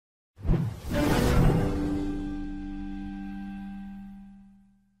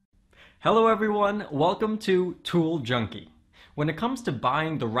Hello everyone, welcome to Tool Junkie. When it comes to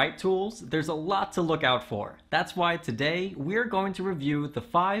buying the right tools, there's a lot to look out for. That's why today we're going to review the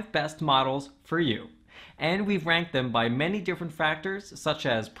 5 best models for you. And we've ranked them by many different factors such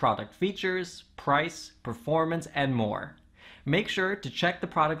as product features, price, performance, and more. Make sure to check the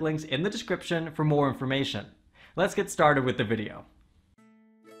product links in the description for more information. Let's get started with the video.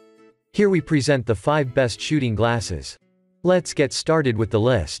 Here we present the 5 best shooting glasses. Let's get started with the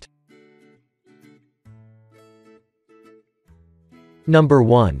list. Number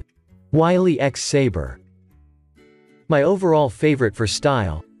 1. Wiley X Sabre. My overall favorite for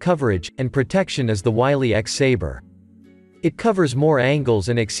style, coverage, and protection is the Wiley X Sabre. It covers more angles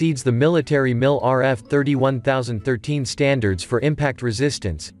and exceeds the military MIL RF 31013 standards for impact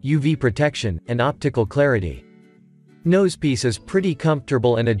resistance, UV protection, and optical clarity. Nosepiece is pretty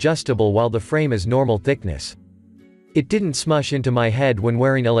comfortable and adjustable while the frame is normal thickness. It didn't smush into my head when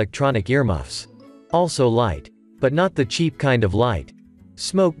wearing electronic earmuffs. Also light. But not the cheap kind of light.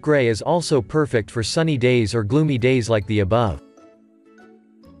 Smoke gray is also perfect for sunny days or gloomy days like the above.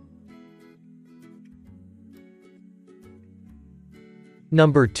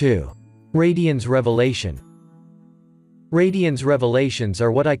 Number 2. Radian's Revelation. Radian's Revelations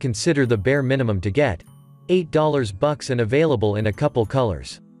are what I consider the bare minimum to get. $8 bucks and available in a couple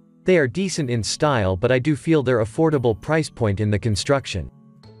colors. They are decent in style, but I do feel their affordable price point in the construction.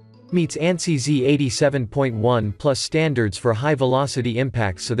 Meets ANSI Z87.1 plus standards for high-velocity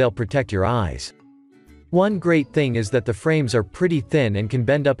impacts, so they'll protect your eyes. One great thing is that the frames are pretty thin and can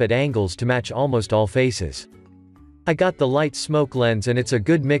bend up at angles to match almost all faces. I got the light smoke lens and it's a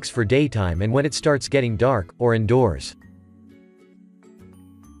good mix for daytime and when it starts getting dark, or indoors.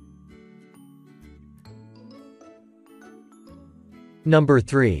 Number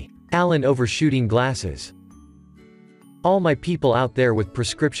 3. Allen Overshooting Glasses. All my people out there with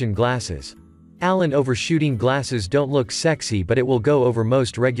prescription glasses. Allen Overshooting Glasses don't look sexy, but it will go over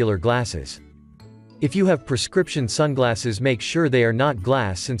most regular glasses. If you have prescription sunglasses, make sure they are not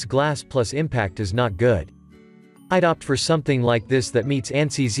glass, since glass plus impact is not good. I'd opt for something like this that meets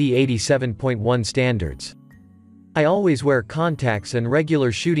ANSI Z87.1 standards. I always wear contacts and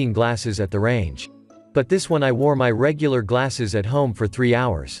regular shooting glasses at the range. But this one I wore my regular glasses at home for 3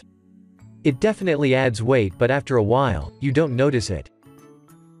 hours. It definitely adds weight, but after a while, you don't notice it.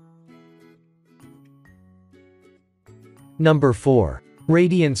 Number 4.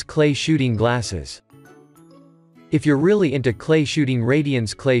 Radian's Clay Shooting Glasses. If you're really into clay shooting,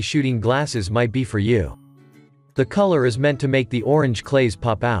 Radian's Clay Shooting Glasses might be for you. The color is meant to make the orange clays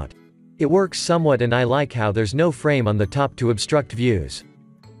pop out. It works somewhat, and I like how there's no frame on the top to obstruct views.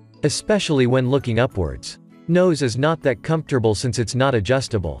 Especially when looking upwards. Nose is not that comfortable since it's not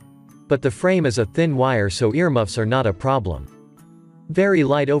adjustable. But the frame is a thin wire, so earmuffs are not a problem. Very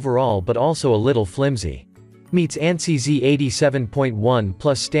light overall, but also a little flimsy. Meets ANSI Z87.1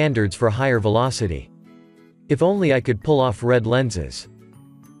 plus standards for higher velocity. If only I could pull off red lenses.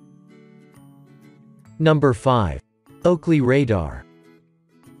 Number 5. Oakley Radar.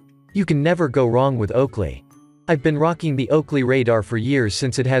 You can never go wrong with Oakley. I've been rocking the Oakley Radar for years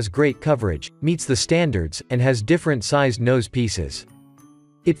since it has great coverage, meets the standards, and has different sized nose pieces.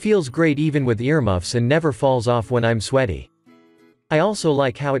 It feels great even with earmuffs and never falls off when I'm sweaty. I also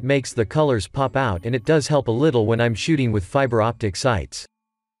like how it makes the colors pop out, and it does help a little when I'm shooting with fiber optic sights.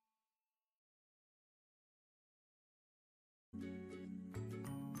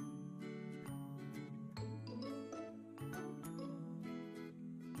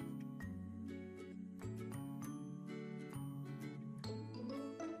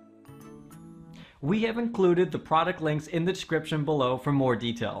 We have included the product links in the description below for more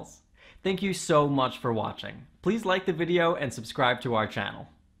details. Thank you so much for watching. Please like the video and subscribe to our channel.